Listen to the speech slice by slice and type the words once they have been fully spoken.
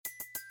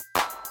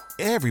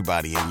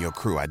Everybody in your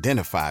crew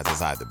identifies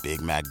as either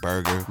Big Mac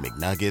Burger,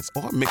 McNuggets,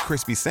 or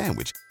McCrispy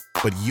Sandwich.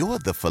 But you're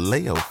the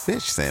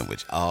Filet-O-Fish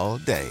Sandwich all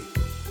day.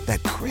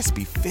 That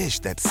crispy fish,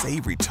 that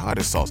savory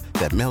tartar sauce,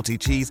 that melty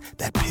cheese,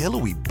 that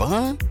pillowy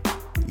bun.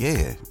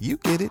 Yeah, you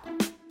get it.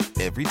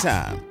 Every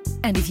time.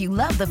 And if you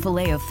love the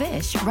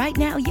Filet-O-Fish, right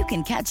now you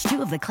can catch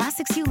two of the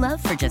classics you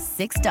love for just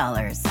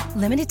 $6.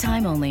 Limited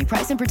time only.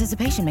 Price and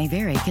participation may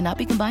vary. Cannot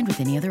be combined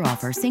with any other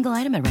offer. Single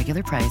item at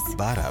regular price.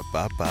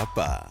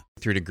 Ba-da-ba-ba-ba.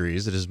 3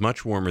 degrees. It is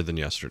much warmer than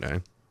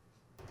yesterday.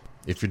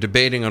 If you're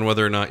debating on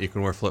whether or not you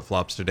can wear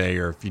flip-flops today,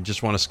 or if you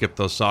just want to skip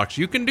those socks,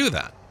 you can do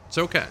that. It's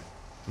okay.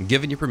 I'm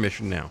giving you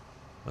permission now.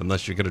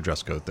 Unless you get a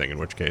dress code thing, in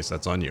which case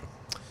that's on you.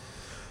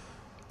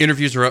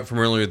 Interviews are up from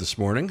earlier this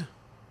morning.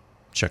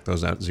 Check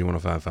those out at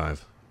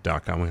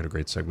z1055.com. We had a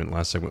great segment,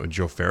 last segment with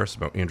Joe Ferris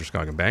about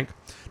Androscoggin Bank.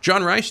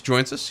 John Rice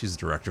joins us. He's the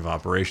Director of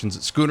Operations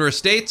at Schooner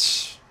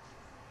Estates.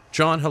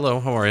 John, hello.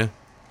 How are you?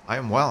 I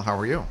am well. How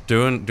are you?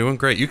 Doing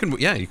great. You can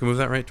move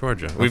that right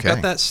towards you. We've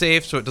got that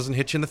safe so it doesn't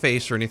hit you in the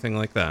face or anything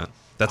like that.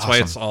 That's awesome. Why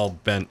it's all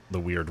bent the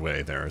weird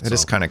way there. It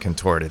is kind of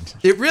contorted.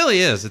 It really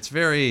is. It's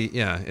very,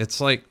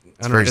 it's like...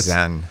 It's very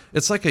zen.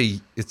 It's like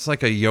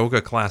a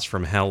yoga class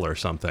from hell or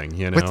something,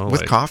 you know?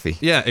 With coffee.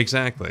 Yeah,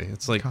 exactly.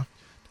 It's like...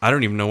 I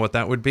don't even know what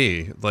that would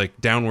be. Like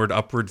downward,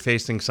 upward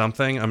facing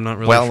something? I'm not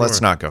really sure. Well, let's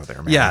not go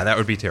there, man. Yeah, that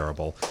would be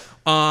terrible.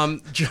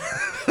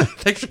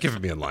 Thanks for keeping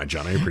me in line,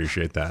 John. I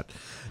appreciate that.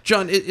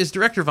 John, is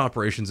Director of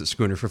Operations at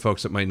Schooner, for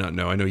folks that might not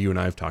know, I know you and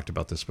I have talked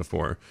about this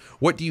before.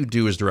 What do you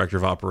do as Director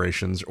of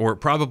Operations? Or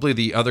probably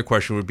the other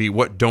question would be,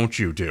 what don't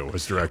you do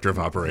as Director of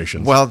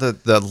Operations? Well,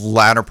 the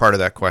latter part of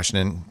that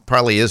question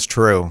probably is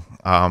true.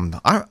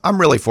 I'm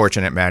really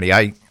fortunate, Maddie.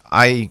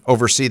 I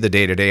oversee the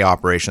day-to-day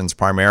operations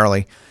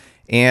primarily.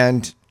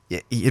 And,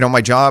 you know,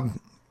 my job,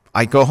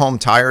 I go home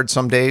tired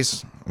some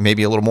days,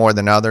 maybe a little more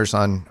than others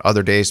on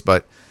other days,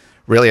 but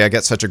really I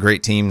get such a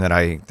great team that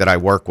I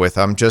work with.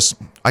 I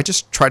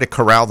just try to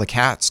corral the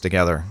cats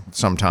together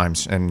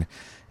sometimes and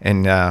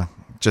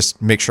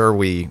just make sure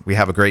we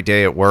have a great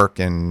day at work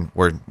and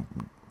we're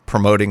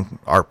promoting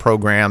our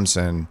programs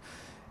and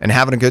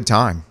having a good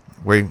time.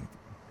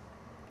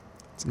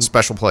 It's a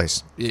special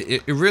place.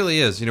 It really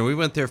is. You know, we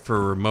went there for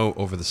a remote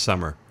over the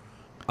summer.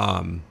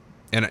 And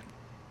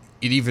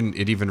it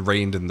even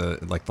rained in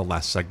the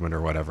last segment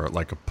or whatever,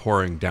 like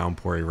a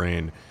downpouring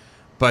rain.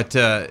 But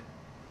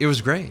it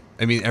was great.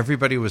 I mean,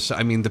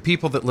 the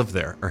people that live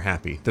there are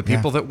happy. The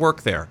people that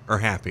work there are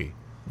happy.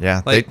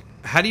 Yeah.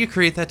 How do you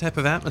create that type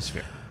of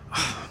atmosphere?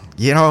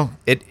 You know,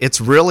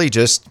 it's really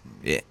just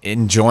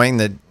enjoying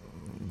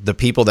the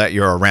people that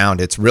you're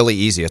around. It's really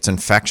easy. It's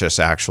infectious,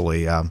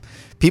 actually.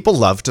 People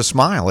love to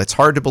smile. It's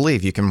hard to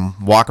believe. You can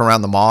walk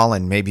around the mall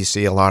and maybe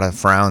see a lot of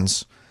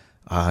frowns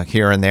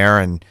here and there,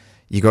 and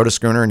you go to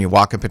Schooner and you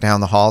walk up and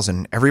down the halls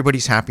and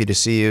everybody's happy to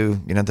see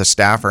you. You know, the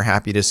staff are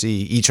happy to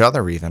see each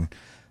other even.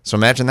 So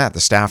imagine that. The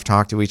staff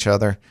talk to each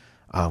other.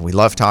 We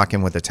love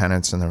talking with the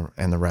tenants and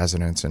the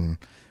residents, and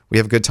we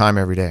have a good time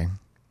every day.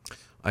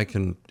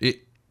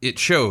 It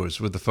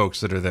shows with the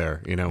folks that are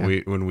there. You know,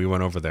 when we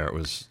went over there, it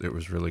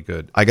was really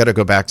good. I got to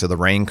go back to the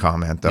rain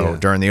comment though. Yeah.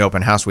 During the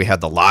open house, we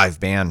had the live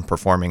band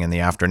performing in the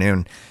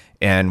afternoon,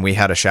 and we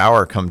had a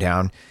shower come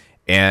down,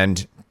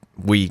 and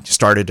we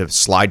started to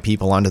slide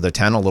people onto the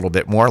tent a little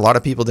bit more. A lot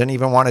of people didn't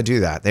even want to do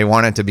that. They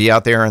wanted to be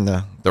out there in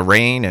the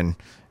rain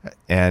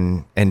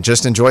and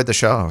just enjoy the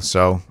show.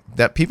 So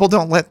that people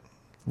don't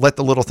let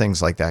the little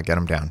things like that get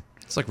them down.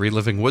 It's like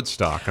reliving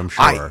Woodstock, I'm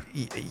sure.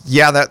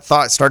 That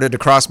thought started to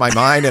cross my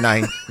mind, and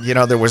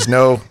there was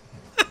no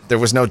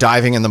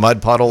diving in the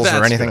mud puddles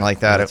or anything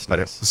like that. But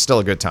it was still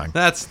a good time.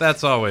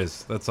 That's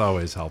always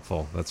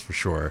helpful. That's for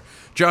sure.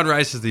 John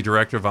Rice is the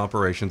Director of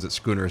Operations at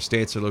Schooner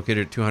Estates. They're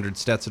located at 200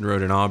 Stetson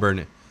Road in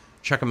Auburn.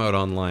 Check them out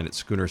online at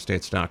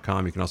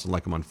schoonerestates.com. You can also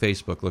like them on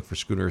Facebook. Look for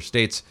Schooner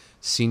Estates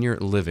Senior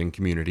Living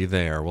Community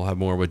there. We'll have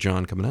more with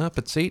John coming up.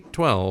 It's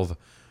 8:12.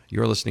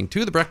 You're listening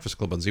to The Breakfast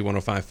Club on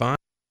Z1055.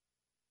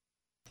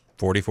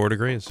 44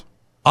 degrees.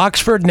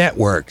 Oxford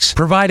Networks,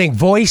 providing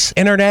voice,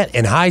 internet,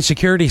 and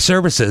high-security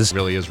services. It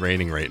really is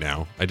raining right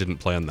now. I didn't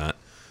plan that.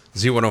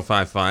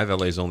 Z1055,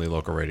 LA's only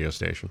local radio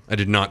station. I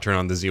did not turn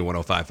on the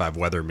Z1055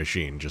 weather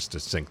machine just to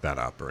sync that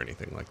up or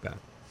anything like that.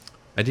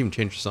 I didn't even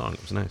change the song.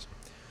 It was nice.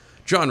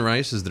 John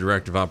Rice is the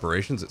Director of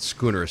Operations at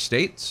Schooner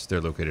Estates.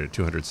 They're located at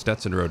 200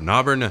 Stetson Road in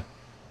Auburn.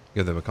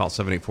 Give them a call,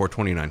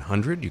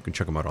 784-2900. You can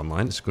check them out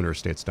online at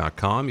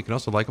schoonerestates.com. You can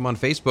also like them on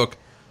Facebook,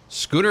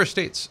 Schooner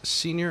Estates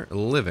Senior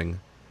Living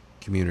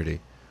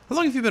Community. How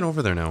long have you been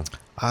over there now?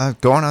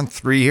 Going on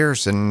 3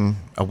 years and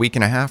a week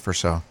and a half or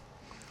so.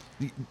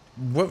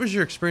 What was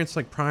your experience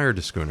like prior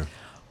to Schooner?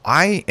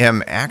 I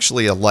am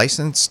actually a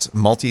licensed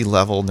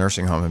multi-level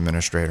nursing home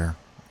administrator,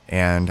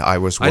 and I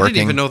was working... I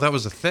didn't even know that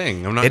was a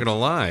thing. I'm not going to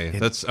lie.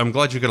 I'm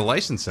glad you got a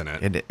license in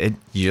it.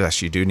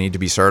 Yes, you do need to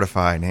be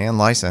certified and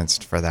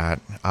licensed for that.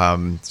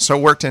 So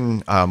worked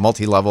in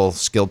multi-level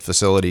skilled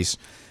facilities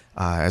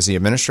as the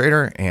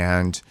administrator,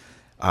 and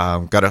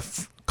got a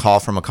call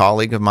from a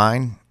colleague of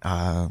mine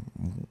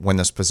when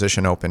this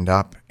position opened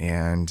up,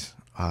 and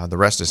the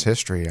rest is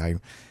history.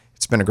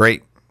 been a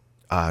great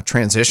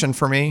transition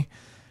for me.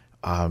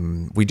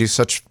 We do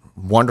such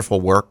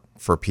wonderful work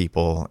for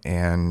people,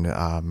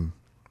 and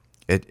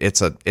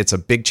it's a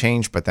big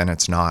change, but then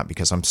it's not,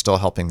 because I'm still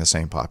helping the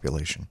same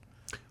population.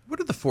 What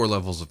are the 4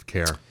 levels of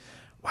care?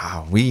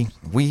 Wow, we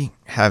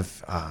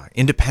have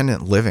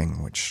independent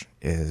living, which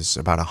is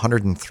about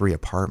 103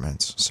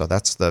 apartments. So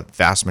that's the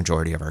vast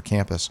majority of our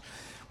campus.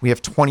 We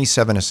have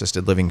 27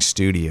 assisted living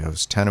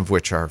studios, 10 of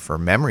which are for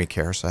memory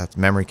care. So that's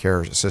memory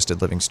care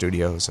assisted living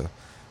studios,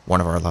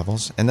 one of our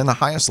levels. And then the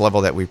highest level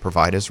that we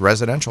provide is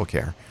residential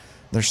care.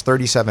 There's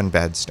 37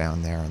 beds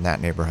down there in that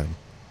neighborhood.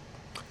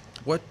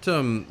 What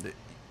can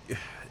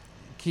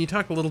you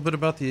talk a little bit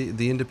about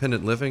the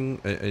independent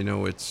living? I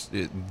know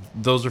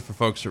those are for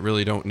folks that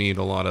really don't need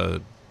a lot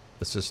of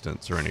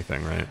assistance or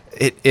anything, right?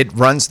 It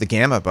runs the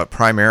gamut, but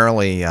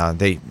primarily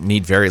they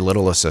need very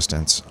little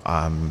assistance.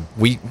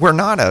 We're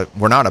not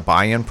a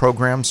buy-in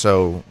program,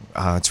 so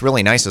it's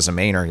really nice as a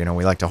Mainer.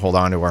 We like to hold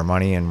on to our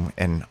money,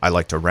 and I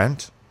like to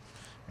rent,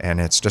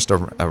 and it's just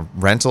a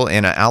rental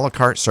and an a la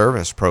carte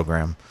service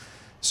program.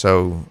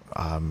 So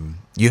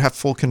you have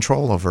full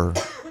control over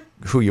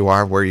who you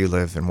are, where you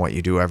live, and what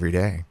you do every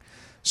day.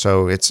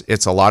 So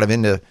it's a lot of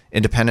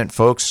independent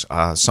folks.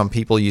 Some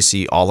people you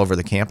see all over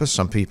the campus.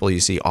 Some people you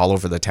see all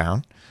over the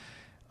town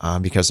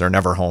because they're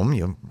never home.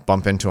 You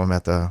bump into them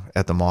at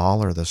the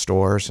mall or the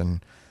stores, and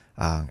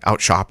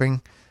out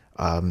shopping,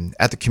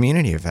 at the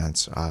community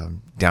events,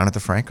 down at the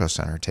Franco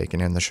Center,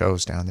 taking in the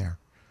shows down there.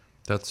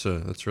 That's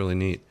really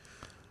neat.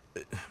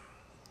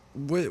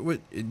 What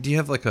do you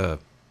have, like I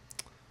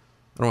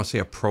don't want to say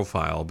a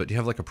profile, but do you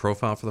have like a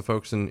profile for the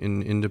folks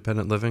in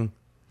independent living?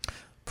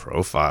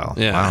 Profile.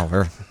 Yeah.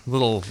 Wow.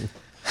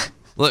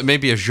 We're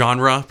maybe a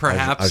genre,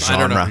 perhaps. A genre.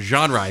 I don't know.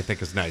 Genre, I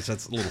think, is nice.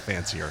 That's a little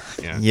fancier.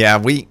 Yeah. Yeah.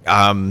 We,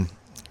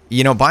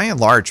 by and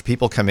large,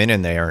 people come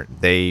in there.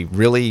 They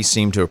really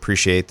seem to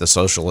appreciate the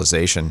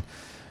socialization.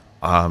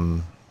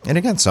 And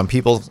again, some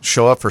people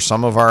show up for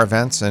some of our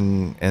events,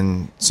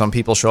 and some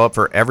people show up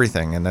for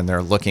everything, and then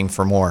they're looking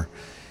for more.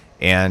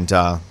 And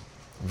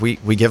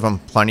we give them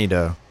plenty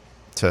to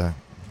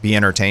be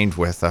entertained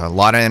with. A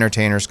lot of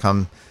entertainers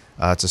come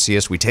to see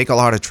us. We take a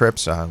lot of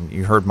trips.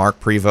 You heard Mark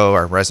Prevost,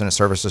 our resident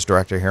services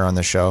director, here on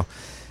the show.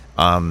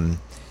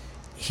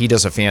 He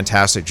does a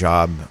fantastic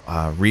job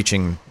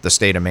reaching the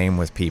state of Maine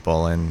with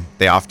people, and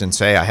they often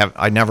say,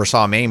 I never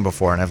saw Maine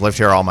before, and I've lived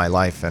here all my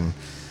life. And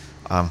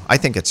I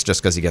think it's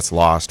just because he gets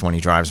lost when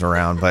he drives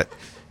around, but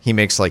he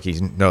makes like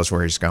he knows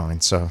where he's going.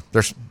 So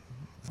there's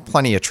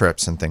plenty of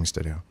trips and things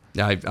to do.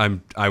 Yeah,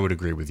 I would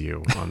agree with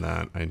you on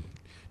that.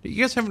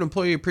 You guys have an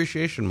employee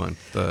appreciation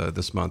month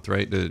this month,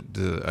 right?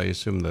 I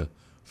assume the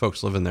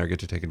folks living there get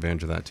to take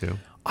advantage of that too.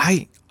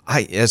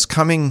 As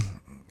coming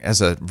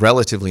as a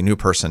relatively new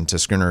person to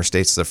Schooner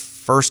Estates, the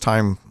first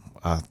time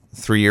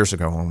 3 years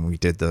ago when we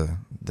did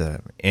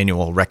the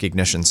annual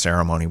recognition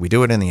ceremony, we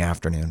do it in the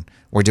afternoon.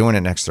 We're doing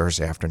it next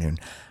Thursday afternoon.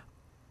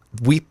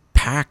 We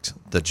packed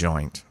the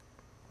joint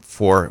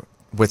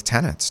with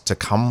tenants to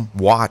come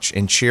watch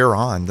and cheer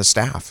on the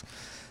staff.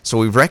 So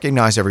we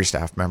recognize every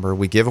staff member.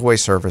 We give away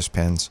service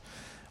pins.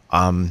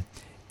 And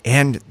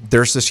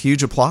there's this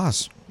huge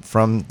applause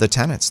from the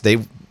tenants.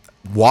 They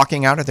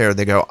walking out of there,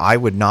 they go, I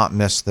would not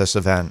miss this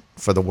event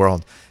for the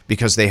world,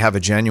 because they have a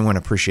genuine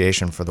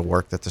appreciation for the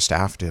work that the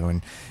staff do.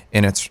 And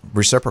it's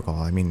reciprocal.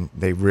 I mean,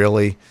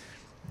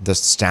 the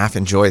staff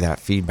enjoy that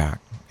feedback,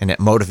 and it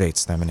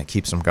motivates them, and it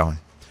keeps them going.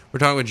 We're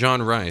talking with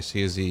John Rice.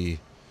 He is the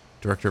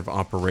Director of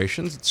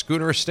Operations at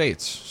Schooner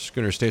Estates.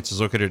 Schooner Estates is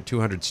located at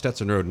 200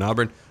 Stetson Road in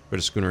Auburn. Go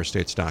to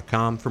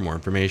SchoonerEstates.com for more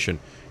information.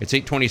 It's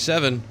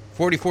 8:27,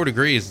 44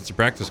 degrees. It's a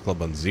Breakfast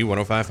Club on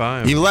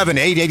Z105.5.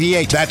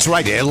 11,888. That's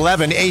right.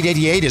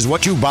 11,888 is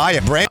what you buy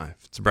at Brand.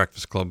 It's a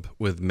Breakfast Club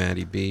with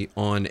Maddie B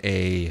on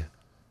a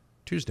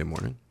Tuesday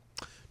morning.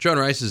 John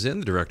Rice is the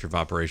Director of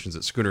Operations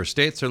at Schooner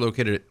Estates. They're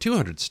located at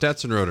 200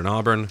 Stetson Road in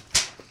Auburn.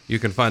 You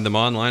can find them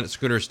online at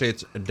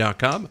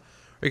SchoonerEstates.com.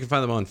 Or you can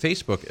find them on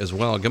Facebook as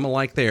well. Give them a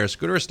like there.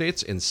 Schooner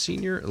Estates and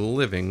Senior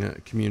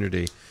Living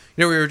Community.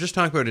 We were just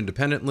talking about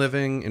independent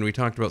living, and we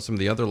talked about some of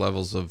the other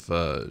levels of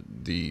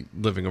the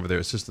living over there,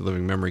 assisted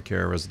living, memory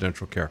care,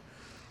 residential care.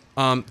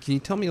 Can you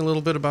tell me a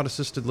little bit about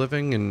assisted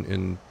living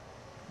and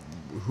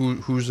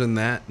who's in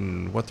that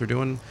and what they're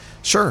doing?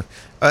 Sure.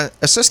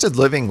 Assisted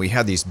living, we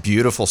have these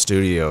beautiful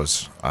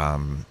studios,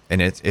 and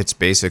it's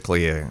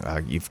basically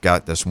you've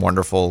got this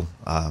wonderful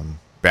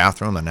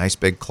bathroom, a nice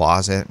big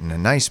closet, and a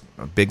nice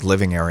big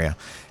living area.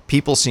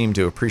 People seem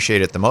to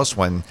appreciate it the most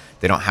when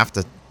they don't have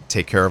to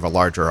take care of a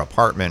larger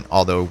apartment,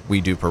 although we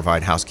do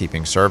provide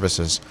housekeeping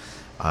services.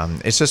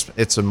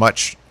 It's a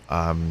much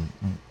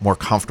more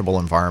comfortable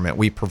environment.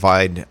 We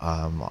provide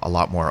a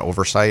lot more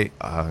oversight.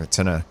 It's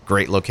in a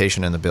great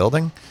location in the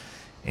building,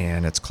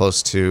 and it's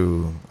close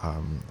to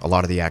a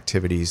lot of the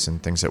activities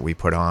and things that we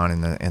put on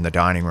in the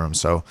dining room.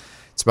 So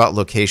it's about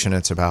location.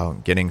 It's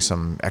about getting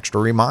some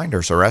extra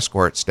reminders or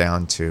escorts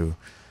down to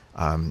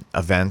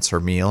events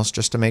or meals,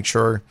 just to make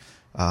sure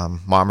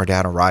mom or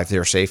dad arrive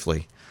there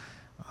safely.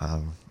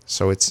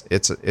 So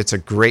it's a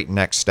great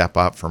next step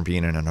up from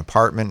being in an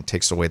apartment. It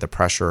takes away the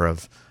pressure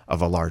of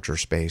a larger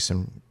space,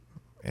 and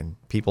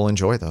people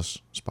enjoy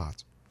those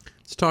spots.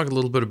 Let's talk a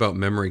little bit about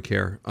memory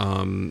care.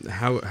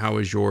 How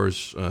is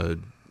yours,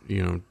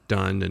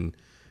 done? And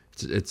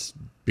it's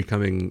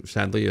becoming,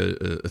 sadly,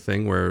 a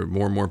thing where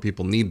more and more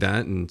people need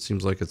that, and it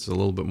seems like it's a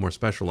little bit more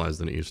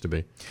specialized than it used to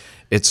be.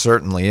 It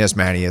certainly is,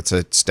 Maddie.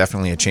 It's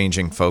definitely a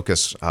changing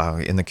focus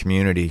in the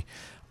community.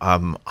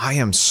 I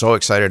am so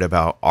excited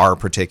about our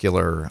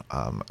particular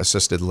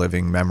assisted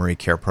living memory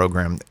care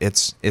program.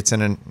 It's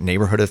in a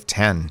neighborhood of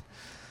 10,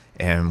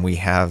 and we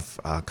have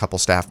a couple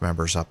staff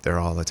members up there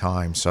all the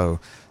time. So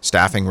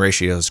staffing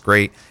ratio is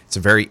great. It's a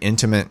very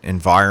intimate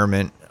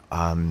environment.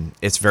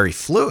 It's very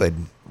fluid,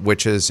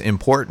 which is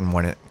important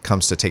when it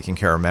comes to taking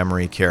care of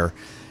memory care.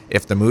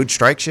 If the mood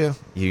strikes you,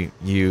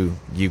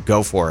 you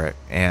go for it.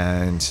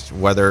 And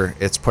whether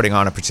it's putting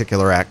on a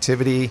particular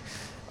activity,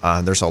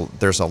 there's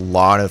a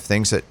lot of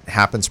things that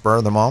happen spur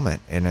of the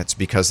moment, and it's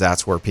because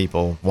that's where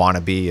people want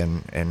to be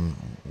and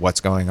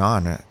what's going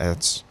on.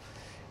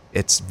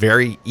 It's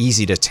very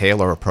easy to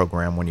tailor a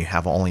program when you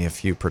have only a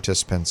few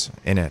participants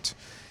in it,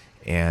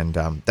 and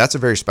that's a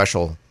very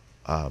special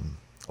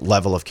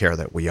level of care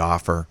that we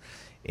offer,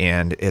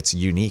 and it's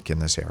unique in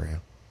this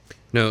area.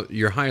 Now,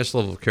 your highest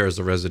level of care is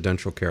the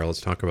residential care.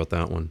 Let's talk about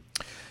that one.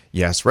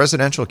 Yes,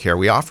 residential care.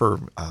 We offer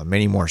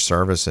many more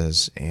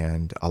services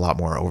and a lot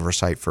more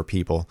oversight for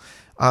people.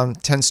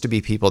 Tends to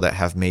be people that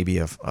have maybe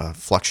a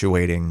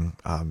fluctuating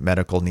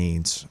medical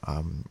needs.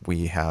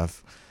 We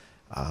have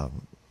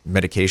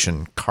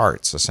medication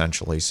carts,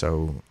 essentially.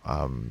 So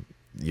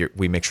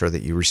we make sure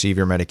that you receive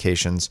your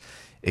medications.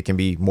 It can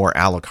be more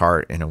a la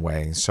carte in a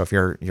way. So if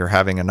you're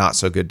having a not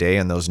so good day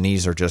and those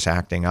knees are just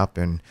acting up,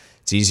 and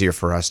it's easier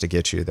for us to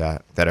get you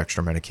that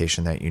extra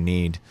medication that you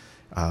need.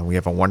 We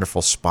have a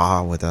wonderful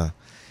spa with a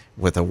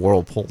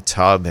whirlpool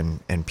tub,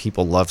 and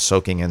people love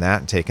soaking in that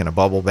and taking a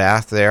bubble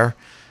bath there.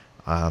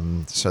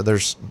 So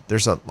there's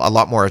a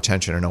lot more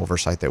attention and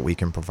oversight that we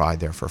can provide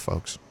there for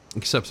folks.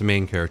 Accepts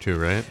main care too,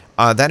 right?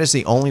 That is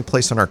the only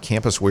place on our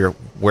campus where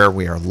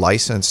we are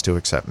licensed to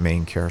accept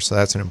main care. So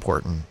that's an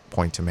important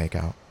point to make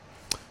out.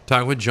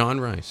 Talking with John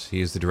Rice.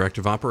 He is the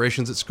Director of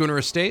Operations at Schooner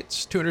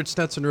Estates, 200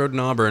 Stetson Road in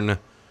Auburn.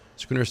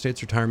 Schooner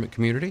Estates Retirement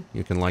Community.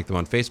 You can like them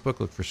on Facebook.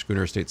 Look for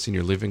Schooner Estates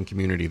Senior Living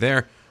Community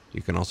there.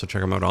 You can also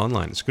check them out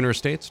online at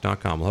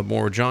SchoonerEstates.com. We'll have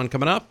more with John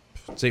coming up.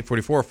 It's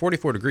 8:44,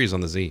 44 degrees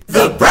on the Z.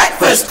 The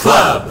Breakfast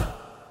Club.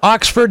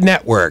 Oxford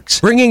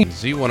Networks, bringing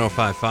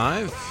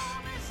Z1055.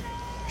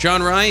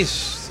 John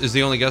Rice is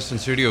the only guest in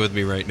studio with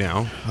me right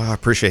now. I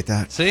appreciate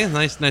that. See,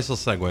 nice little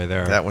segue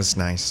there. That was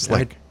nice.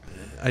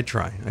 I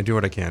try. I do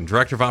what I can.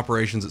 Director of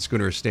Operations at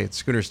Schooner Estates.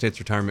 Schooner Estates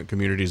Retirement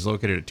Community is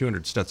located at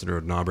 200 Stetson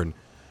Road in Auburn.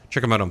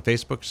 Check them out on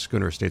Facebook,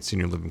 Schooner Estates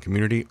Senior Living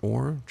Community,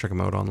 or check them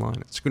out online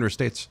at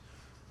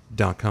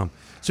SchoonerEstates.com.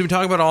 So we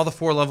talk about all the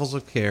 4 levels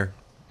of care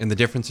and the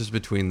differences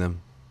between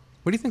them.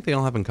 What do you think they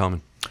all have in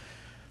common?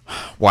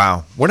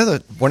 Wow. One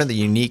of the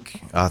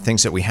unique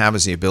things that we have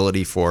is the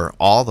ability for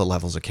all the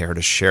levels of care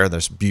to share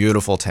this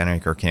beautiful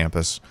 10-acre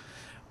campus.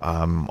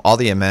 All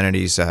the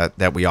amenities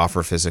that we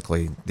offer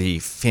physically, the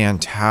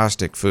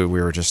fantastic food.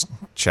 We were just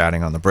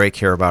chatting on the break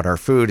here about our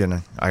food,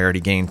 and I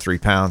already gained 3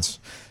 pounds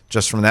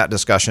just from that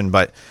discussion.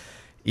 But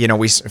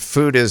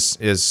food is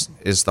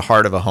the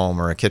heart of a home,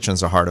 or a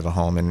kitchen's the heart of a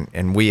home,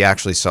 and we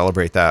actually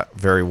celebrate that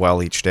very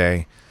well each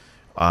day.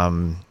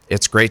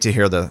 It's great to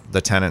hear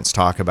the tenants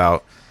talk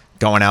about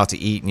going out to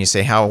eat, and you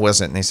say, how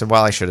was it? And they said,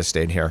 well, I should have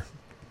stayed here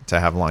to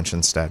have lunch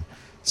instead.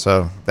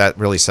 So that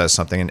really says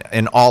something.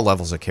 And all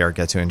levels of care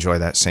get to enjoy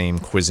that same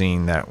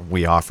cuisine that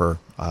we offer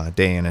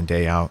day in and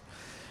day out.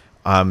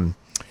 The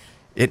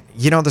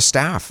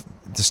staff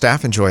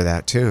enjoy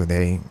that too.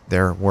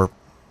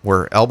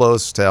 We're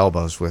elbows to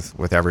elbows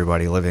with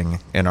everybody living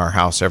in our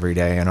house every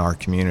day in our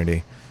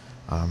community.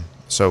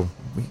 So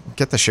we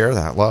get to share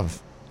that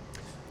love.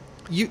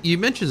 You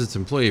mentioned it's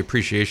Employee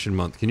Appreciation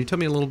Month. Can you tell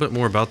me a little bit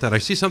more about that? I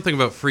see something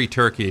about free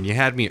turkey, and you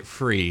had me at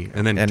free,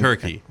 and then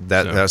turkey.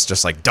 That's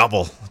just like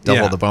double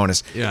the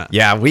bonus.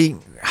 Yeah.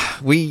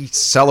 We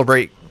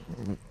celebrate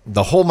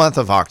the whole month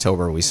of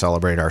October. We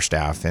celebrate our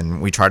staff,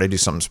 and we try to do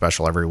something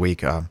special every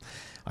week. I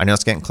know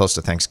it's getting close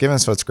to Thanksgiving,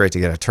 so it's great to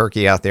get a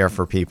turkey out there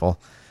for people.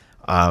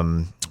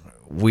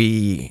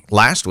 We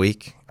last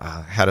week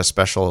had a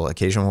special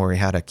occasion where we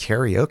had a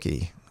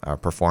karaoke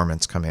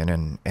performance come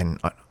in, and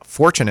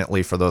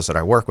fortunately for those that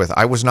I work with,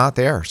 I was not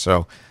there,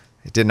 so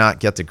I did not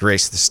get to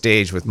grace the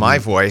stage with my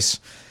voice.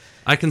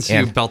 I can see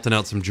you belting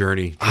out some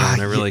Journey, John.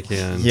 I really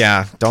can.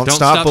 Yeah, don't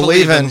stop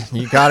believing.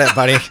 You got it,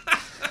 buddy.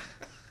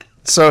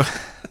 So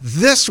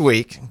this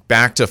week,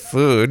 back to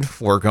food,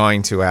 we're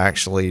going to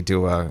actually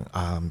do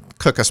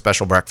cook a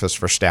special breakfast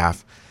for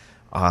staff.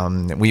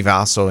 We've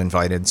also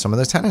invited some of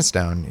the tenants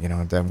down,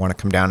 that want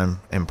to come down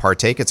and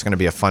partake. It's going to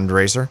be a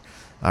fundraiser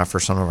for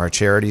some of our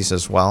charities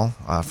as well,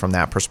 from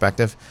that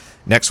perspective.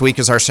 Next week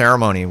is our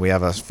ceremony. We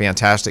have a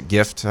fantastic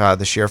gift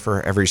this year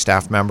for every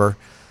staff member,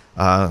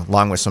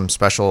 along with some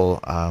special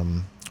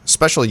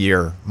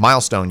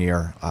milestone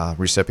year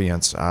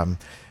recipients.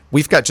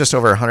 we've got just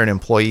over 100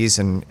 employees,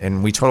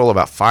 and we total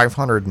about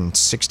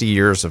 560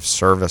 years of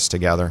service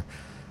together.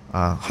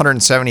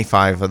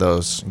 175 of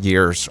those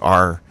years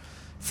are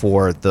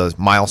for the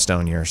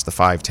milestone years, the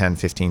 5, 10,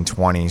 15,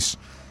 20s.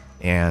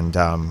 And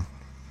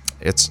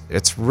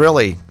it's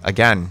really,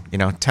 again,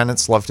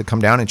 tenants love to come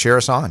down and cheer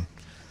us on.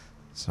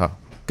 So,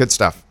 good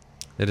stuff.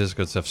 It is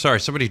good stuff. Sorry,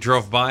 somebody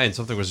drove by and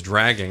something was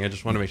dragging. I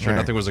just want to make sure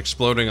nothing was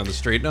exploding on the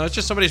street. No, it's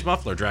just somebody's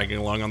muffler dragging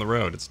along on the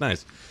road. It's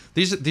nice.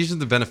 These are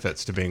the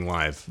benefits to being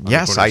live.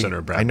 Yes, I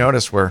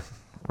notice we're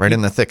right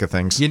in the thick of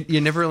things.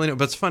 You never really know.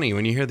 But it's funny,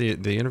 when you hear the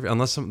interview,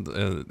 unless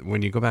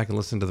when you go back and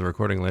listen to the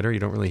recording later, you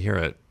don't really hear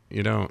it.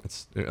 You don't.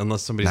 It's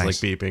unless somebody's like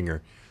beeping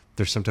or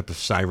there's some type of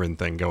siren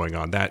thing going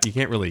on. That you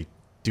can't really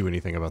do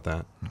anything about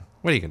that.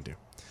 What are you going to do?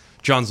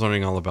 John's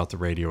learning all about the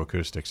radio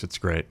acoustics. It's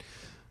great.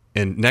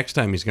 And next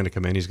time he's going to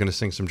come in, he's going to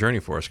sing some Journey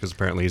for us because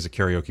apparently he's a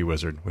karaoke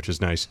wizard, which is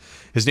nice.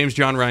 His name's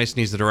John Rice, and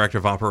he's the Director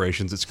of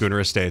Operations at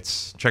Schooner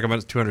Estates. Check him out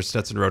at 200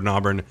 Stetson Road in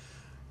Auburn.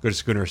 Go to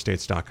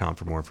schoonerestates.com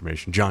for more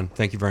information. John,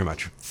 thank you very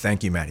much.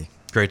 Thank you, Matty.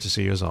 Great to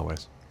see you as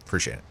always.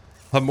 Appreciate it.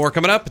 We'll have more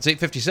coming up. It's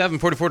 8:57,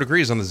 44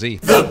 degrees on the Z.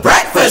 The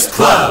Breakfast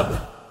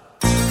Club.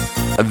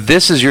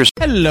 This is your...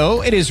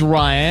 Hello, it is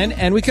Ryan,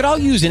 and we could all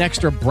use an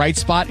extra bright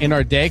spot in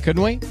our day,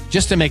 couldn't we?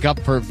 Just to make up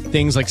for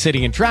things like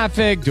sitting in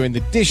traffic, doing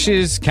the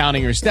dishes,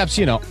 counting your steps,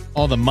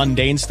 all the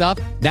mundane stuff.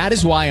 That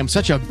is why I'm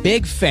such a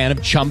big fan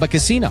of Chumba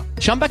Casino.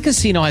 Chumba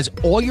Casino has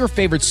all your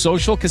favorite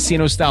social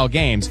casino-style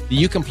games that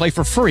you can play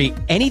for free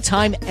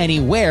anytime,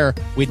 anywhere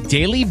with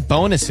daily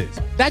bonuses.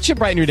 That should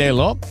brighten your day a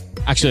little.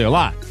 Actually, a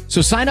lot.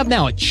 So sign up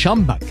now at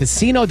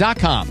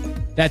ChumbaCasino.com.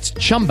 That's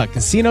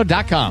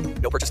ChumbaCasino.com.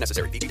 No purchase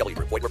necessary. VGW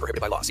Group. Void where prohibited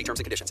by law. See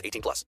terms and conditions. 18+.